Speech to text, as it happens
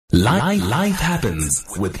Life happens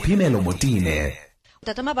with Phemelo Motine.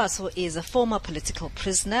 Thulani Mabaso is a former political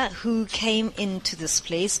prisoner who came into this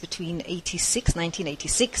place between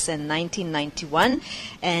 1986 and 1991.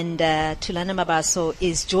 And Thulani Mabaso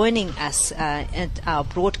is joining us at our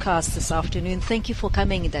broadcast this afternoon. Thank you for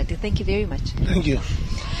coming, Daddy. Thank you very much. Thank you.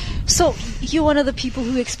 So, you're one of the people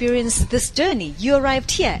who experienced this journey. You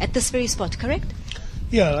arrived here at this very spot, correct?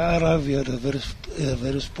 Yeah, I arrived here at the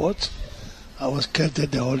very spot. I was kept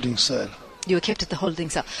at the holding cell. You were kept at the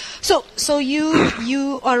holding cell. So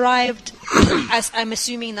you arrived, as I'm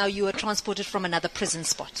assuming now you were transported from another prison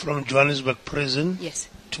spot. From Johannesburg prison Yes.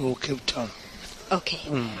 to Cape Town. Okay.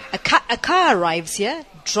 A car arrives here,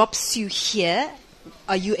 drops you here.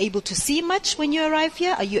 Are you able to see much when you arrive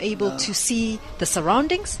here? Are you able to see the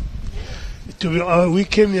surroundings? We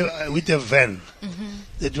came here with a van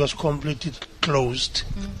that was completely closed,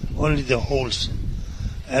 only the holes.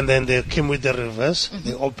 And then they came with the reverse,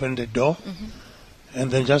 they opened the door,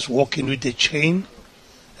 and then just walk in with a chain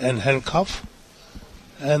and handcuff.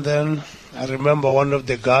 And then I remember one of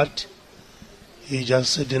the guard, he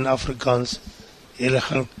just said in Afrikaans,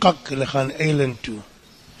 island too.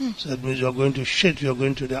 So that means you're going to shit, you're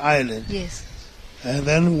going to the island. Yes. And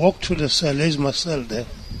then walk to the cell, there's my cell there.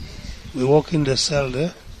 We walk in the cell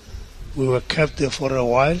there, we were kept there for a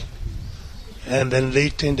while, and then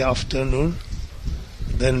late in the afternoon,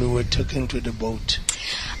 then we were taken to the boat.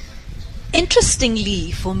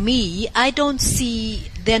 Interestingly, for me, I don't see,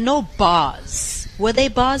 there are no bars. Were there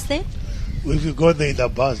bars there? If you go there, there are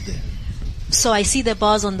bars there. So I see the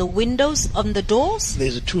bars on the windows, on the doors?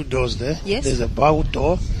 There's two doors there. Yes. There's a bar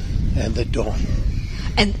door and the door.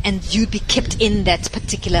 And you'd be kept in that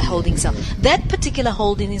particular holding cell. That particular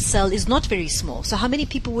holding cell is not very small. So how many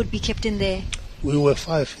people would be kept in there? We were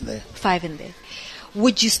 5 there. 5 in there.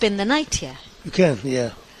 Would you spend the night here? You can,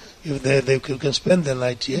 yeah. If they can spend the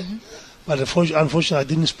night here. But unfortunately, I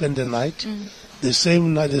didn't spend the night. The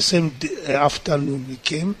same night, afternoon we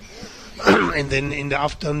came, and then in the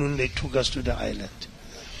afternoon they took us to the island.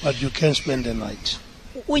 But you can spend the night.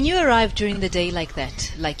 When you arrived during the day like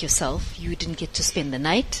that, like yourself, you didn't get to spend the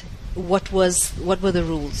night. What were the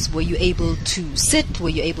rules? Were you able to sit? Were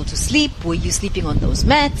you able to sleep? Were you sleeping on those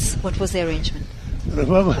mats? What was the arrangement?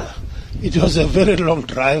 Remember, it was a very long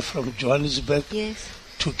drive from Johannesburg Yes.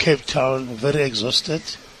 to Cape Town, very exhausted.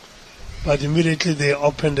 But immediately they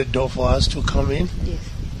opened the door for us to come in, Yes.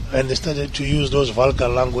 and they started to use those vulgar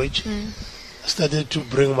language, started to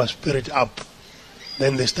bring my spirit up.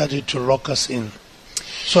 Then they started to lock us in.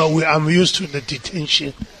 So I'm used to the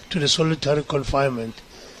detention, to the solitary confinement.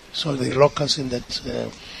 So they lock us in that.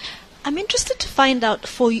 I'm interested to find out,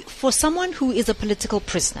 for someone who is a political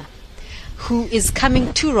prisoner, who is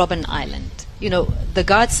coming to Robben Island, the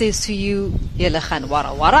guard says to you, "Yelekhan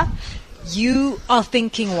wara wara," you are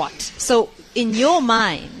thinking what? So in your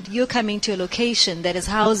mind, you're coming to a location that is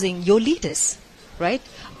housing your leaders, right?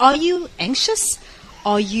 Are you anxious?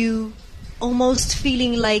 Are you almost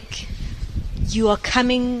feeling like you are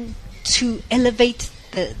coming to elevate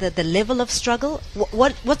the level of struggle?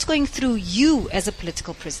 What's going through you as a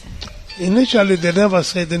political prisoner? Initially, they never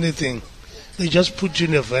said anything. They just put you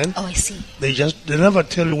in a van. Oh, I see. They never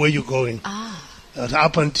tell you where you're going.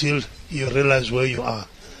 Up until you realize where you are.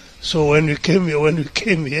 So when we came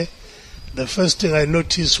here, the first thing I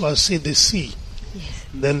noticed was the sea. Yes.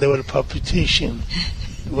 Then there were palpitation.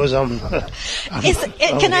 Because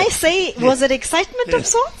can I say, was it excitement of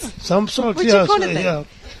sorts? Some sort, Would yeah. you call it that? Yeah.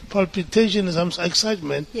 Palpitation and some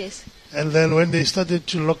excitement. Yes. And then when they started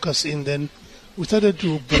to lock us in, then we started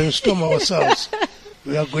to brainstorm ourselves.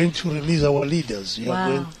 We are going to release our leaders.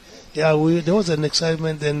 Wow. There was an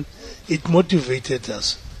excitement, and it motivated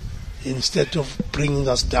us. Instead of bringing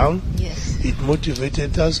us down, Yes. it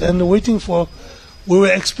motivated us. And we were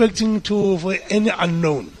expecting for any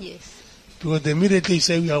unknown. Yes. Because they immediately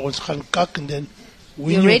say we are on Khankak, and then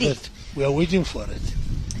we You're knew ready. that we are waiting for it.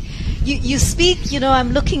 You speak,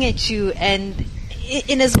 I'm looking at you, and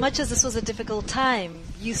in as much as this was a difficult time,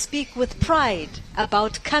 you speak with pride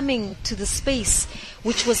about coming to the space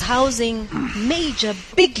which was housing major,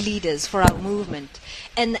 big leaders for our movement.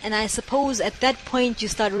 And I suppose at that point you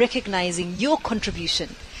start recognizing your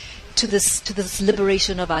contribution to this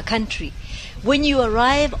liberation of our country. When you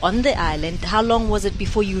arrive on the island, how long was it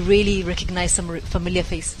before you really recognized some familiar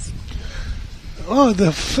faces? Oh,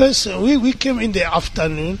 we came in the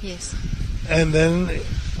afternoon. Yes. And then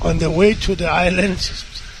on the way to the island,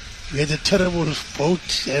 we had a terrible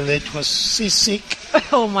boat, and it was seasick.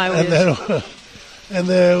 Oh, my word. And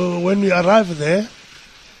then when we arrived there,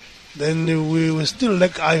 then we were still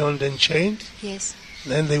leg-ironed and chained. Yes.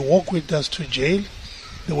 Then they walked with us to jail.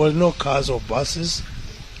 There were no cars or buses.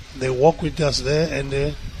 They walk with us there, and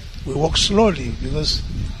we walk slowly because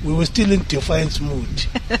we were still in defiance mood,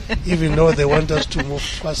 even though they want us to move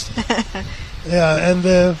faster. Yeah, and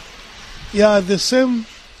the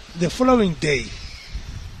following day.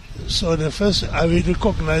 So the first, I will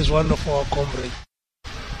recognize one of our comrades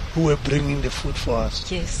who were bringing the food for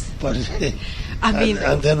us. Yes. But I mean,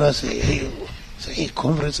 and then I say, hey,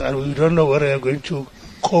 comrades, and we don't know whether we are going to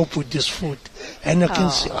cope with this food. And I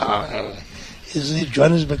can say,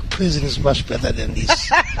 Johannesburg prison is much better than this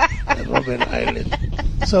Robben Island.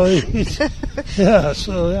 So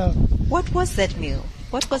yeah. What was that meal?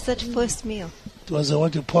 What was that first meal? It was a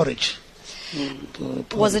porridge.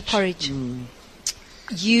 Was it porridge?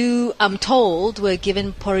 You, I'm told, were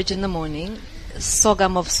given porridge in the morning,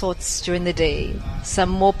 sorghum of sorts during the day, some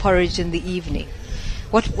more porridge in the evening.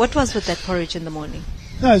 What was with that porridge in the morning?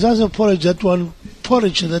 Yeah, it was a porridge. That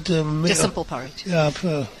just simple porridge.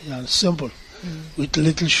 Yeah, simple, with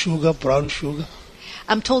little sugar, brown sugar.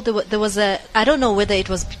 I'm told there was I don't know whether it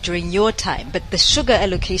was during your time, but the sugar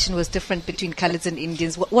allocation was different between Coloureds and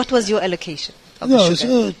Indians. What was your allocation of the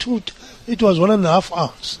sugar? It was 1.5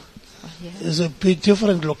 ounce. Oh, yeah. It's a bit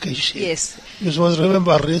different location. Yes. Because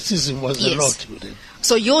remember, racism was a lot with it.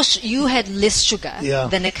 So you had less sugar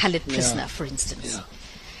than a coloured prisoner, for instance. Yeah.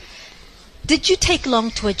 Did you take long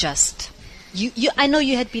to adjust? I know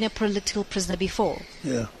you had been a political prisoner before.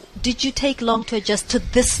 Yeah. Did you take long to adjust to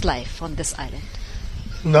this life on this island?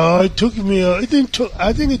 No, it took me. I think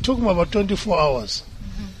it took me about 24 hours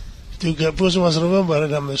to get. Because you must remember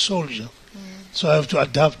that I'm a soldier, so I have to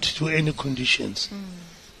adapt to any conditions.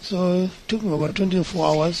 So it took me about 24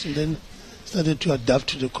 hours, and then started to adapt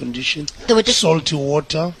to the condition. Salty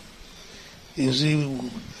water. You see,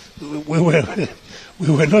 we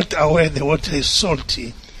were not aware the water is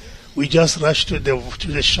salty. We just rushed to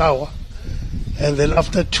the shower. And then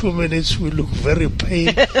after 2 minutes, we look very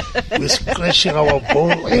pale. We're scratching our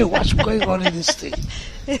bone. Hey, what's going on in this thing?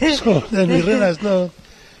 So then we realized, no,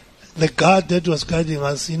 the guard that was guarding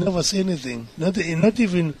us, he never said anything. Not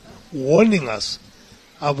even warning us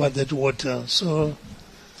about that water. So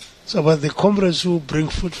but the comrades who bring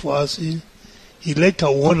food for us, he later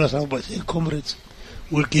warned us about, hey, comrades,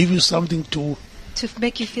 we'll give you something to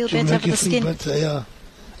make you feel better for the skin. Better, yeah.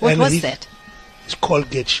 What was that? It's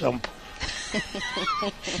Colgate shampoo.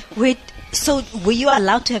 Wait, so were you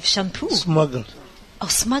allowed to have shampoo? Smuggled. Oh,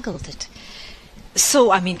 smuggled it.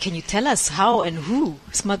 So, I mean, can you tell us how and who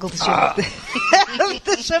smuggled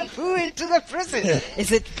the shampoo into the prison? Yeah.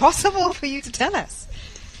 Is it possible for you to tell us?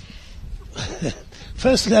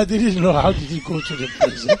 Firstly, I didn't know how did it go to the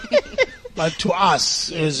prison. But to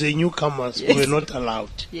us, as a newcomers, we were not allowed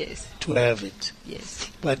to have it. Yes.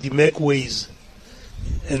 But they make ways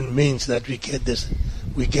and means that we get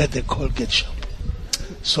the Colgate shampoo.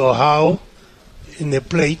 So how? In the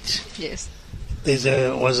plate,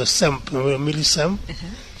 was a samp, a millisamp.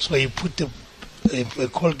 So you put a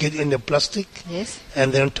Colgate in the plastic,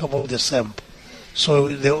 and then on top of the samp. So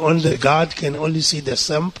the guard can only see the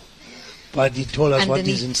samp, but he told us what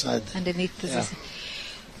is inside. Underneath this.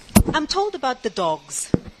 I'm told about the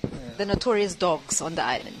dogs, the notorious dogs on the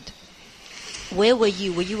island. Where were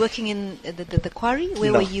you? Were you working in the quarry?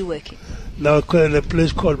 Where were you working? No, in a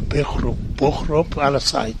place called Bochrop, other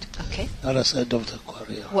side. Okay. Other side of the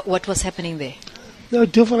quarry. What was happening there? There were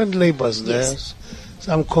different labors there.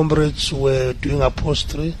 Some comrades were doing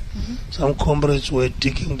upholstery. Some comrades were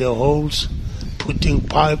digging the holes, putting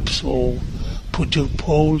pipes or putting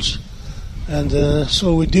poles. And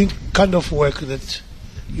so we did kind of work that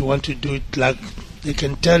you want to do it like they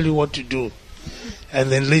can tell you what to do. And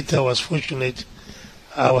then later I was fortunate,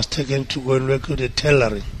 I was taken to go and work with the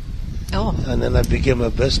tailoring. Oh. And then I became a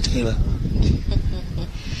best tailor.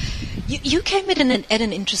 You came in at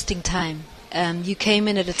an interesting time. You came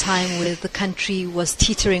in at a time where the country was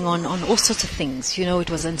teetering on all sorts of things. You know, it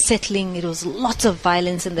was unsettling. It was lots of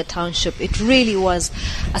violence in the township. It really was,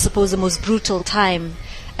 I suppose, the most brutal time,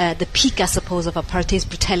 the peak, I suppose, of apartheid's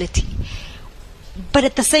brutality. But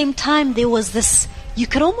at the same time, there was this, you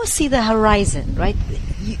could almost see the horizon, right?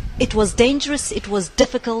 It was dangerous, it was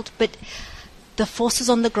difficult, but the forces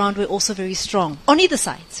on the ground were also very strong. On either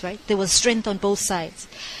sides, right? There was strength on both sides.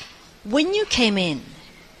 When you came in,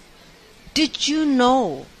 did you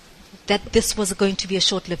know that this was going to be a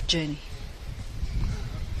short-lived journey?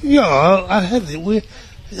 Yeah, I had it.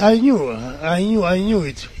 I knew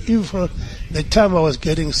it. Even from the time I was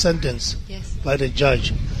getting sentenced by the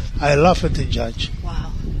judge, I laughed at the judge.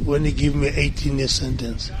 Wow. When he gave me 18-year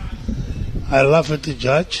sentence, I laughed at the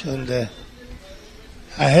judge, and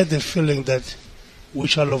I had the feeling that we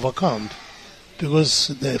shall overcome, because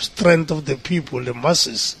the strength of the people, the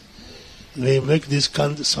masses, they make this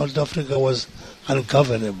country, South Africa was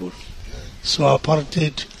ungovernable. So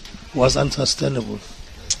apartheid was unsustainable.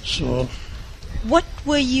 So, what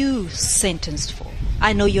were you sentenced for?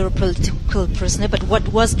 I know you're a political prisoner, but what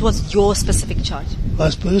was your specific charge? My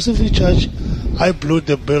specific charge, I blew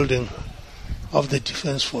the building of the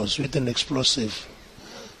Defence Force with an explosive.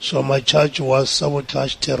 So my charge was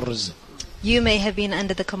sabotage terrorism. You may have been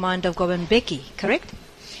under the command of Govan Beki, correct?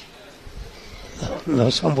 No,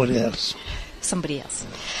 somebody else. Somebody else.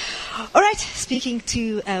 All right, speaking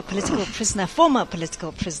to a political prisoner, former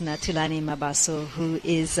political prisoner, Thulani Mabaso, who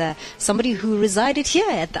is somebody who resided here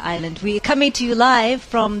at the island. We are coming to you live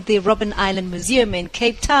from the Robben Island Museum in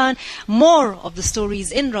Cape Town. More of the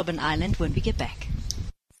stories in Robben Island when we get back.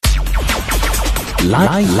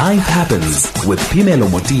 Life happens with Phemelo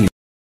Motene.